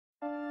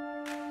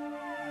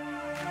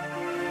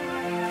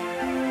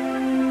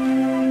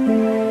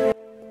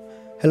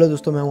Hello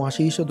दोस्तों, मैं हूं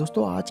आशीष। और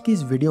दोस्तों आज की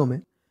इस वीडियो में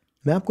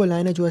मैं आपको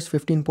लाइनेज OS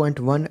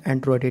 15.1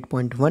 एंड्रॉयड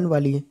 8.1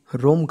 वाली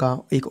रोम का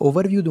एक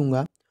ओवरव्यू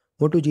दूंगा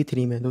मोटो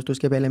G3 में। दोस्तों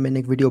इसके पहले मैंने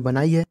एक वीडियो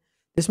बनाई है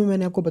जिसमें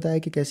मैंने आपको बताया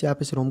कि कैसे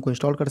आप इस रोम को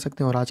इंस्टॉल कर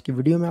सकते हैं। और आज की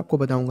वीडियो में आपको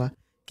बताऊंगा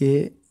कि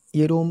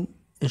ये रोम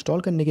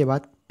इंस्टॉल करने के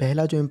बाद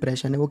पहला जो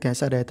इम्प्रेशन है वो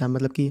कैसा रहता है,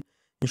 मतलब कि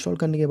इंस्टॉल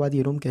करने के बाद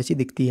ये रोम कैसी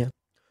दिखती है।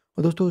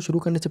 और दोस्तों शुरू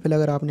करने से पहले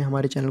अगर आपने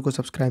हमारे चैनल को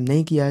सब्सक्राइब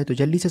नहीं किया है तो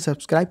जल्दी से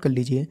सब्सक्राइब कर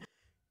लीजिए,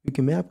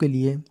 क्योंकि मैं आपके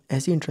लिए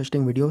ऐसी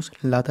इंटरेस्टिंग वीडियोस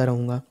लाता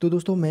रहूँगा। तो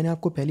दोस्तों मैंने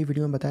आपको पहली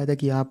वीडियो में बताया था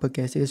कि आप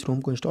कैसे इस रोम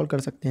को इंस्टॉल कर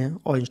सकते हैं,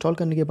 और इंस्टॉल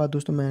करने के बाद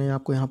दोस्तों मैंने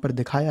आपको यहाँ पर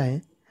दिखाया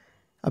है।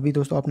 अभी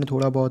दोस्तों आपने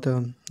थोड़ा बहुत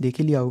देख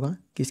ही लिया होगा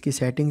कि इसकी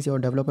सेटिंग्स और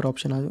डेवलपर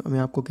ऑप्शन में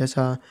आपको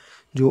कैसा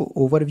जो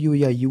ओवरव्यू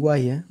या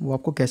यूआई है वो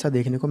आपको कैसा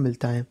देखने को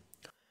मिलता है।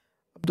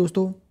 अब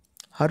दोस्तों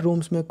हर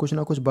रोम्स में कुछ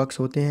ना कुछ बग्स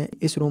होते हैं,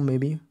 इस रोम में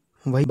भी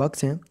वही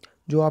बग्स हैं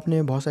जो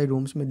आपने बहुत सारी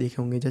रोम्स में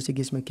देखे होंगे, जैसे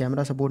कि इसमें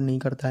कैमरा सपोर्ट नहीं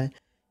करता है,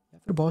 या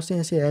फिर बहुत से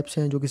ऐसे ऐप्स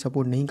हैं जो कि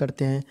सपोर्ट नहीं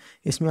करते हैं।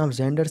 इसमें आप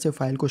जेंडर से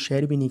फाइल को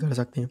शेयर भी नहीं कर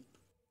सकते।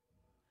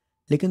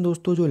 लेकिन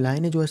दोस्तों जो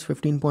लाइनेज OS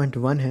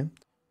 15.1 है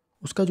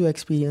उसका जो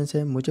एक्सपीरियंस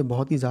है मुझे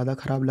बहुत ही ज़्यादा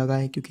ख़राब लगा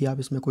है, क्योंकि आप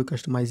इसमें कोई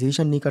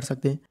कस्टमाइजेशन नहीं कर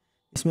सकते।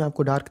 इसमें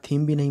आपको डार्क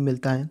थीम भी नहीं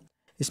मिलता है।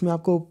 इसमें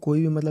आपको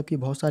कोई भी मतलब कि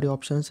बहुत सारे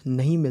ऑप्शंस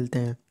नहीं मिलते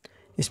हैं।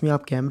 इसमें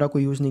आप कैमरा को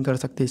यूज़ नहीं कर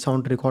सकते,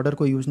 साउंड रिकॉर्डर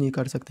को यूज़ नहीं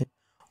कर सकते।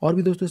 और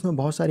भी दोस्तों इसमें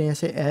बहुत सारे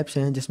ऐसे ऐप्स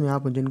हैं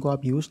जिनको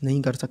आप यूज़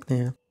नहीं कर सकते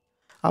हैं।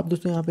 आप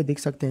दोस्तों यहाँ पे देख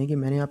सकते हैं कि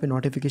मैंने यहाँ पे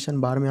नोटिफिकेशन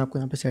बार में आपको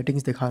यहाँ पे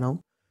सेटिंग्स दिखा रहा हूँ।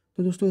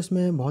 तो दोस्तों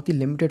इसमें बहुत ही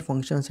लिमिटेड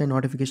फंक्शंस हैं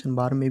नोटिफिकेशन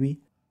बार में भी।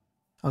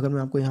 अगर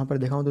मैं आपको यहाँ पर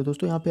दिखाऊँ तो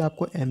दोस्तों यहाँ पे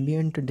आपको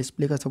एम्बिएंट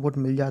डिस्प्ले का सपोर्ट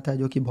मिल जाता है,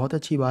 जो कि बहुत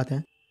अच्छी बात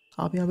है।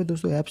 आप यहाँ पे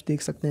दोस्तों ऐप्स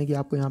देख सकते हैं कि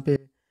आपको यहाँ पे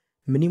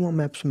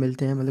मिनिमम ऐप्स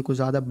मिलते हैं, मतलब कुछ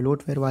ज़्यादा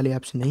ब्लोटवेयर वाले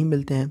ऐप्स नहीं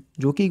मिलते हैं,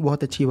 जो कि एक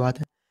बहुत अच्छी बात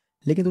है।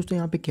 लेकिन दोस्तों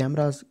यहाँ पे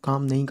कैमरा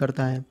काम नहीं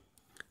करता है,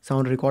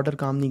 साउंड रिकॉर्डर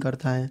काम नहीं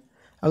करता है।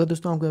 अगर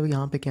दोस्तों आपको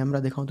यहाँ पे कैमरा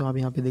दिखाऊँ तो आप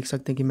यहाँ पे देख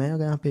सकते हैं कि मैं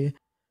अगर यहाँ पे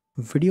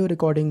वीडियो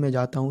रिकॉर्डिंग में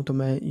जाता हूँ तो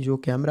मैं जो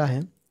कैमरा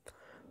है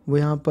वो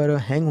यहाँ पर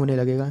हैंग होने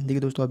लगेगा। देखिए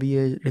दोस्तों अभी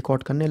ये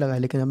रिकॉर्ड करने लगा है,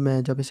 लेकिन अब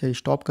मैं जब इसे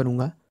स्टॉप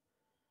करूँगा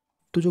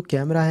तो जो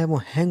कैमरा है वो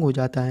हैंग हो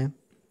जाता है।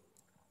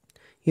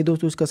 ये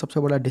दोस्तों इसका सबसे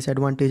बड़ा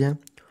डिसएडवांटेज है।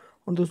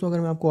 और दोस्तों अगर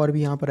मैं आपको और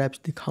भी यहाँ पर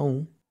ऐप्स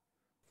दिखाऊँ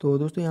तो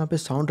दोस्तों यहाँ पे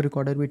साउंड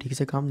रिकॉर्डर भी ठीक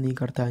से काम नहीं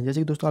करता है। जैसे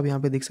कि दोस्तों आप यहाँ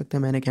पे देख सकते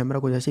हैं, मैंने कैमरा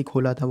को जैसे ही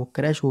खोला था वो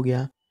क्रैश हो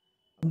गया।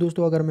 अब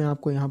दोस्तों अगर मैं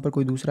आपको यहाँ पर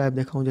कोई दूसरा ऐप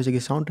दिखाऊँ जैसे कि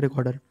साउंड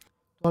रिकॉर्डर,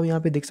 तो आप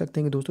यहाँ पे देख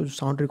सकते हैं कि दोस्तों जो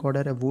साउंड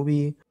रिकॉर्डर है वो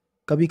भी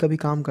कभी कभी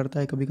काम करता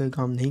है, कभी कभी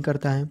काम नहीं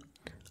करता है।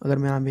 अगर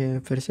मैं यहाँ पे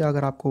फिर से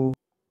अगर आपको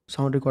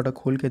साउंड रिकॉर्डर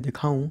खोल के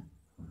दिखाऊँ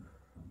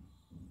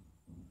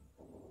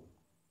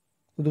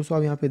तो दोस्तों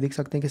आप यहाँ पे देख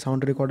सकते हैं कि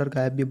साउंड रिकॉर्डर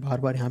का ऐप भी बार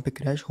बार यहाँ पे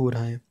क्रैश हो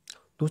रहा है।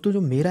 दोस्तों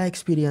जो मेरा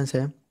एक्सपीरियंस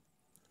है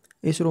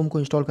इस रोम को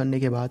इंस्टॉल करने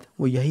के बाद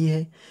वो यही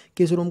है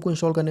कि इस रोम को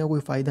इंस्टॉल करने का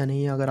कोई फ़ायदा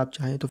नहीं है। अगर आप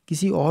चाहें तो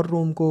किसी और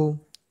रोम को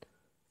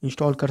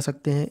इंस्टॉल कर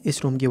सकते हैं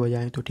इस रोम की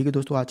बजाय। तो ठीक है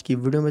दोस्तों, आज की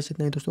वीडियो में बस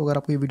इतना ही। दोस्तों अगर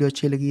आपको ये वीडियो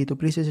अच्छी लगी तो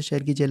प्लीज़ इसे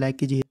शेयर कीजिए, लाइक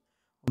कीजिए,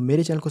 और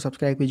मेरे चैनल को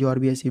सब्सक्राइब कीजिए और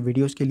भी ऐसी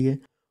वीडियोज़ के लिए।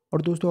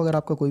 और दोस्तों अगर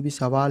आपका कोई भी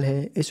सवाल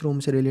है इस रोम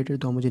से रिलेटेड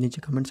तो आप मुझे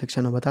नीचे कमेंट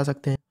सेक्शन में बता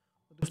सकते हैं।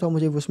 दोस्तों आप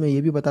मुझे उसमें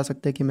ये भी बता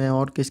सकते हैं कि मैं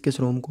और किस किस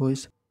रोम को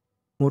इस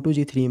मोटो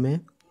G3 में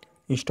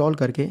इंस्टॉल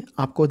करके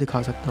आपको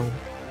दिखा सकता हूँ।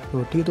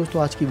 तो ठीक है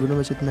दोस्तों, आज की वीडियो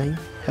में बस इतना ही।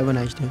 Have a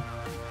nice day.